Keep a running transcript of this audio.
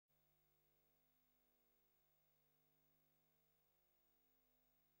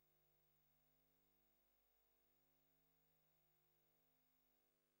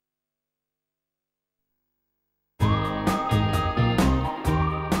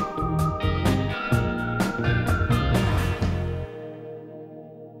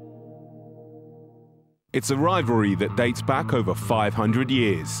It's a rivalry that dates back over 500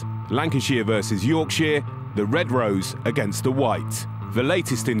 years. Lancashire versus Yorkshire, the Red Rose against the White. The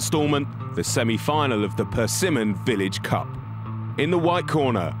latest instalment, the semi-final of the Persimmon Village Cup. In the white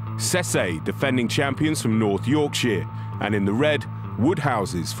corner, CC, defending champions from North Yorkshire, and in the red,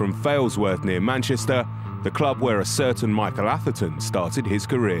 Woodhouses from Failsworth near Manchester, the club where a certain Michael Atherton started his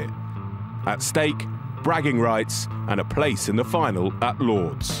career. At stake, bragging rights and a place in the final at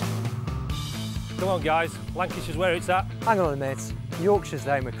Lord's. Come on guys, Lancashire's where it's at. Hang on a minute, Yorkshire's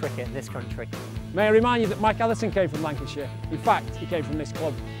the home of cricket in this country. May I remind you that Mike Atherton came from Lancashire. In fact, he came from this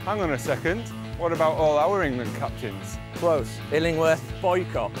club. Hang on a second, what about all our England captains? Close. Illingworth.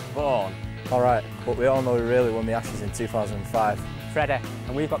 Boycott, Vaughan. All right, but we all know we really won the Ashes in 2005. Freddie,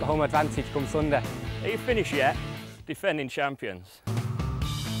 and we've got the home advantage come Sunday. Are you finished yet? Defending champions.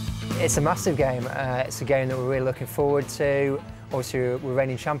 It's a massive game. It's a game that we're really looking forward to. Obviously, we're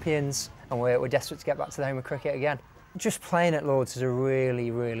reigning champions and we're desperate to get back to the home of cricket again. Just playing at Lord's is a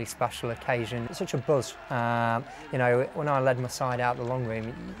really, really special occasion. It's such a buzz. You know, when I led my side out the long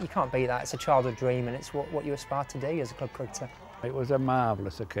room, you can't beat that. It's a childhood dream and it's what you aspire to do as a club cricketer. It was a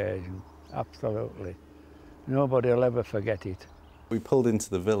marvellous occasion, absolutely. Nobody will ever forget it. We pulled into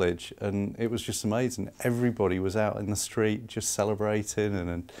the village and it was just amazing. Everybody was out in the street just celebrating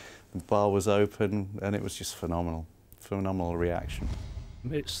and the bar was open and it was just phenomenal. Phenomenal reaction.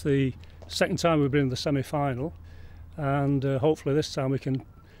 It's the second time we've been in the semi-final and hopefully this time we can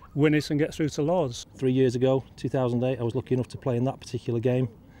win it and get through to Lord's. 3 years ago, 2008, I was lucky enough to play in that particular game.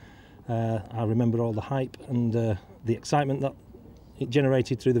 I remember all the hype and the excitement that it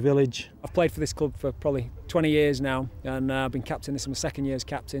generated through the village. I've played for this club for probably 20 years now and I've been captain. This is my second year as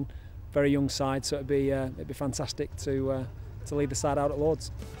captain. Very young side, so it'd be fantastic to lead the side out at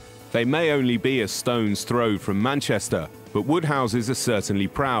Lord's. They may only be a stone's throw from Manchester, but Woodhouses are certainly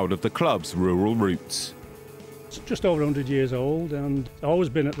proud of the club's rural roots. It's just over 100 years old and it's always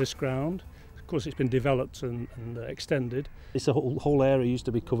been at this ground. Of course, it's been developed and extended. This whole area used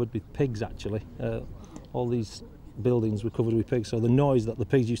to be covered with pigs, actually. All these buildings were covered with pigs, so the noise that the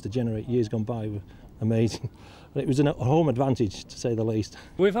pigs used to generate years gone by were amazing. It was a home advantage, to say the least.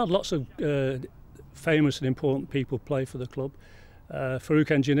 We've had lots of famous and important people play for the club.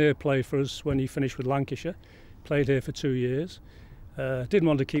 Farouk Engineer played for us when he finished with Lancashire, played here for 2 years. Didn't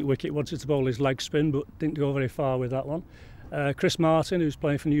want to keep wicket, wanted to bowl his leg spin, but didn't go very far with that one. Chris Martin, who's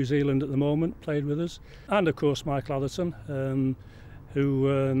playing for New Zealand at the moment, played with us. And of course Michael Atherton,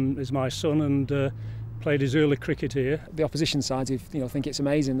 who is my son and played his early cricket here. The opposition side, think it's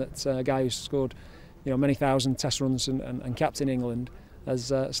amazing that a guy who's scored many thousand test runs and capped in England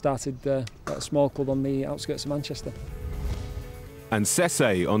has started at a small club on the outskirts of Manchester. And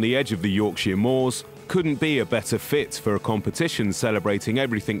CC, on the edge of the Yorkshire moors, couldn't be a better fit for a competition celebrating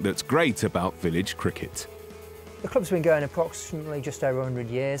everything that's great about village cricket. The club's been going approximately just over 100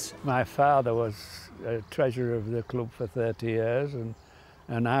 years. My father was a treasurer of the club for 30 years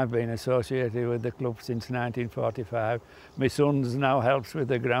and I've been associated with the club since 1945. My son now helps with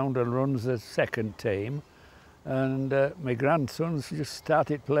the ground and runs the second team. And my grandsons just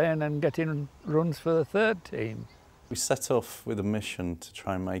started playing and getting runs for the third team. We set off with a mission to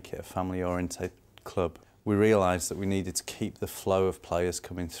try and make it a family-oriented club. We realised that we needed to keep the flow of players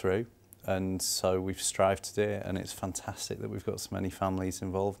coming through, and so we've strived to do it, and it's fantastic that we've got so many families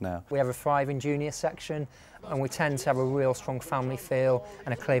involved now. We have a thriving junior section and we tend to have a real strong family feel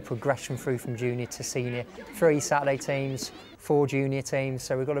and a clear progression through from junior to senior. 3 Saturday teams, 4 junior teams,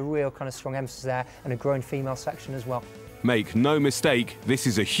 so we've got a real kind of strong emphasis there and a growing female section as well. Make no mistake, this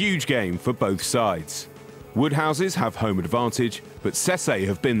is a huge game for both sides. Woodhouses have home advantage, but CC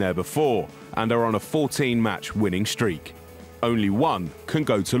have been there before and are on a 14-match winning streak. Only one can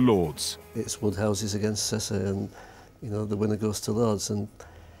go to Lord's. It's Woodhouses against CC and, the winner goes to Lord's and,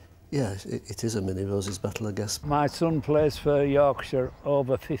 yeah, it is a mini Roses battle, I guess. My son plays for Yorkshire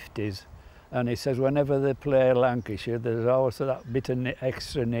over 50s and he says whenever they play Lancashire there's always that bit of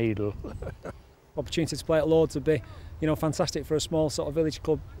extra needle. Opportunity to play at Lord's would be fantastic for a small sort of village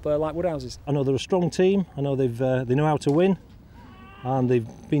club like Woodhouses. I know they're a strong team. I know they know how to win, and they've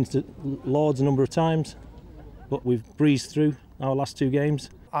been to Lord's a number of times, but we've breezed through our last 2 games.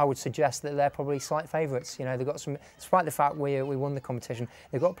 I would suggest that they're probably slight favourites. They've got some, despite the fact we won the competition,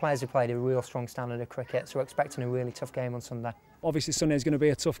 they've got players who played a real strong standard of cricket, so we're expecting a really tough game on Sunday. Obviously Sunday's going to be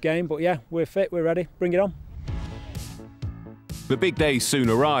a tough game, but yeah, we're fit, we're ready, bring it on. The big day soon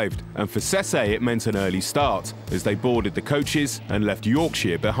arrived, and for CC it meant an early start as they boarded the coaches and left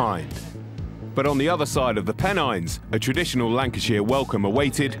Yorkshire behind. But on the other side of the Pennines, a traditional Lancashire welcome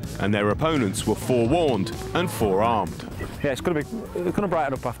awaited, and their opponents were forewarned and forearmed. Yeah, it's going to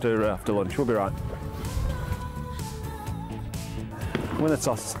brighten up after lunch. We'll be right. Win the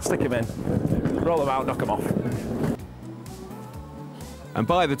toss, stick him in, roll them out, knock them off. And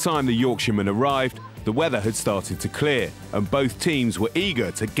by the time the Yorkshiremen arrived, the weather had started to clear and both teams were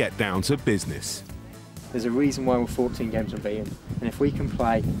eager to get down to business. There's a reason why we're 14 games unbeaten, and if we can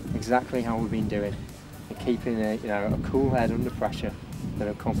play exactly how we've been doing and keeping a cool head under pressure, then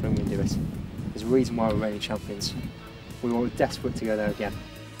I'm confident we can do it. There's a reason why we're reigning champions. We were desperate to go there again.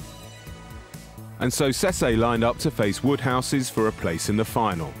 And so CC lined up to face Woodhouses for a place in the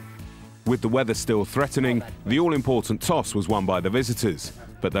final. With the weather still threatening, the all-important toss was won by the visitors,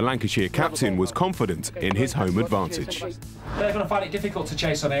 but the Lancashire captain was confident in his home advantage. They're going to find it difficult to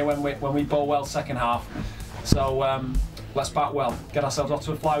chase on here when we bowl well second half. So let's bat well, get ourselves off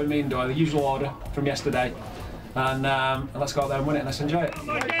to a fly with me and Doyle, the usual order from yesterday, and let's go out there and win it and let's enjoy it.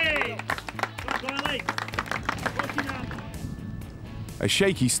 A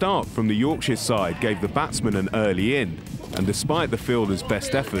shaky start from the Yorkshire side gave the batsmen an early in, and despite the fielders'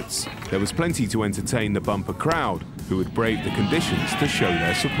 best efforts, there was plenty to entertain the bumper crowd, who had braved the conditions to show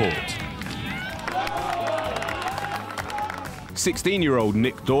their support. 16-year-old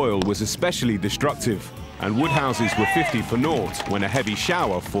Nick Doyle was especially destructive, and Woodhouses were 50 for naught when a heavy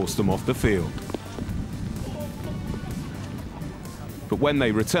shower forced them off the field. But when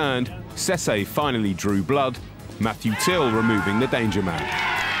they returned, CC finally drew blood, Matthew Till removing the danger man.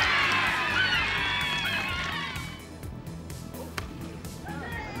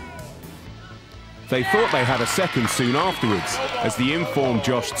 They thought they had a second soon afterwards, as the informed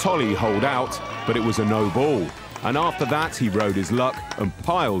Josh Tolley holed out, but it was a no ball. And after that, he rode his luck and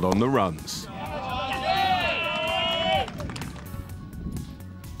piled on the runs.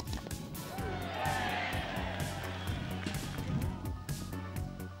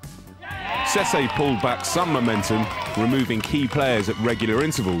 CC pulled back some momentum, removing key players at regular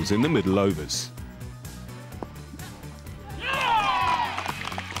intervals in the middle overs.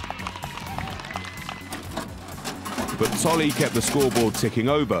 But Tolley kept the scoreboard ticking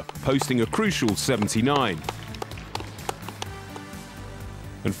over, posting a crucial 79.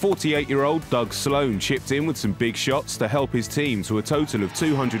 And 48-year-old Doug Sloan chipped in with some big shots to help his team to a total of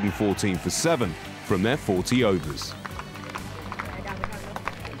 214 for 7 from their 40 overs.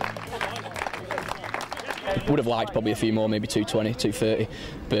 Would have liked probably a few more, maybe 220, 230,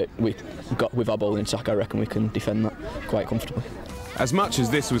 but with our bowling attack, I reckon we can defend that quite comfortably. As much as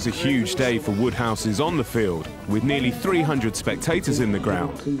this was a huge day for Woodhouses on the field, with nearly 300 spectators in the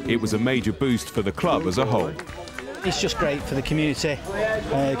ground, it was a major boost for the club as a whole. It's just great for the community,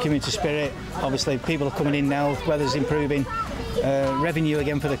 community spirit. Obviously, people are coming in now, weather's improving, revenue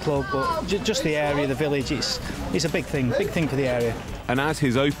again for the club, but just the area, the village, it's a big thing for the area. And as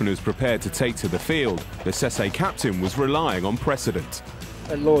his openers prepared to take to the field, the CC captain was relying on precedent.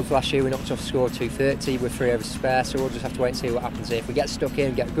 At Lords last year we knocked off a score of 230 with 3 overs to spare, so we'll just have to wait and see what happens here. If we get stuck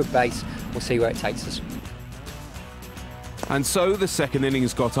in, get a good base, we'll see where it takes us. And so the second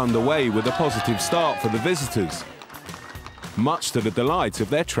innings got underway with a positive start for the visitors, much to the delight of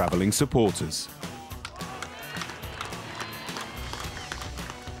their travelling supporters.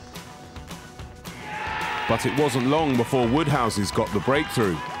 But it wasn't long before Woodhouses got the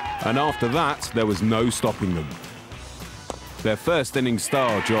breakthrough, and after that there was no stopping them. Their first innings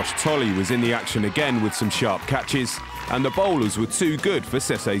star, Josh Tolley, was in the action again with some sharp catches, and the bowlers were too good for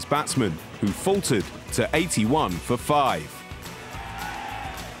CC's batsmen, who faltered to 81 for 5.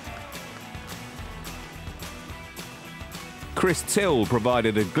 Chris Till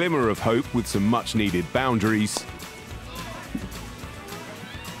provided a glimmer of hope with some much-needed boundaries.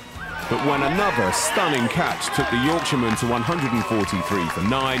 But when another stunning catch took the Yorkshiremen to 143 for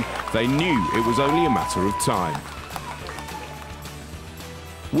 9, they knew it was only a matter of time.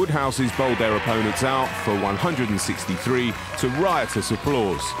 Woodhouses bowled their opponents out for 163 to riotous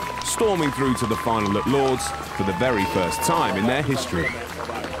applause, storming through to the final at Lords for the very first time in their history.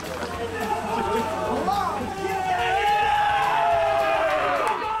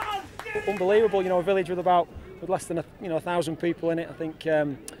 Unbelievable, you know, a village with less than 1,000 people in it. I think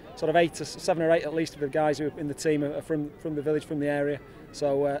sort of 7 or 8 at least of the guys who are in the team are from the village, from the area.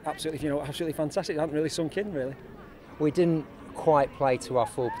 So absolutely fantastic. It hasn't really sunk in, really. We didn't quite play to our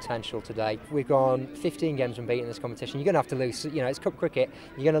full potential today. We've gone 15 games unbeaten in this competition. You're going to have to lose, it's cup cricket,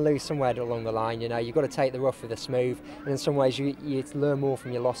 you're going to lose somewhere along the line, you've got to take the rough with the smooth, and in some ways you learn more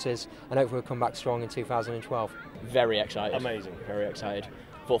from your losses, and hopefully we'll come back strong in 2012. Very excited. Amazing. Very excited.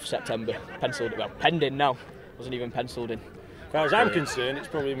 4th September, penciled, well, penned in now, wasn't even penciled in. As far as I'm concerned, it's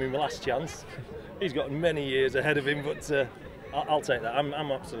probably my last chance. He's got many years ahead of him, but I'll take that. I'm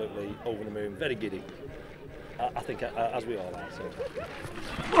absolutely over the moon, very giddy. I think as we all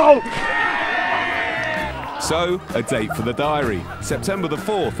are. So, a date for the diary, September the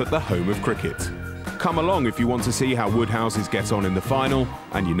 4th at the home of cricket. Come along if you want to see how Woodhouses get on in the final,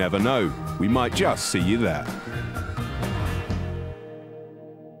 and you never know, we might just see you there.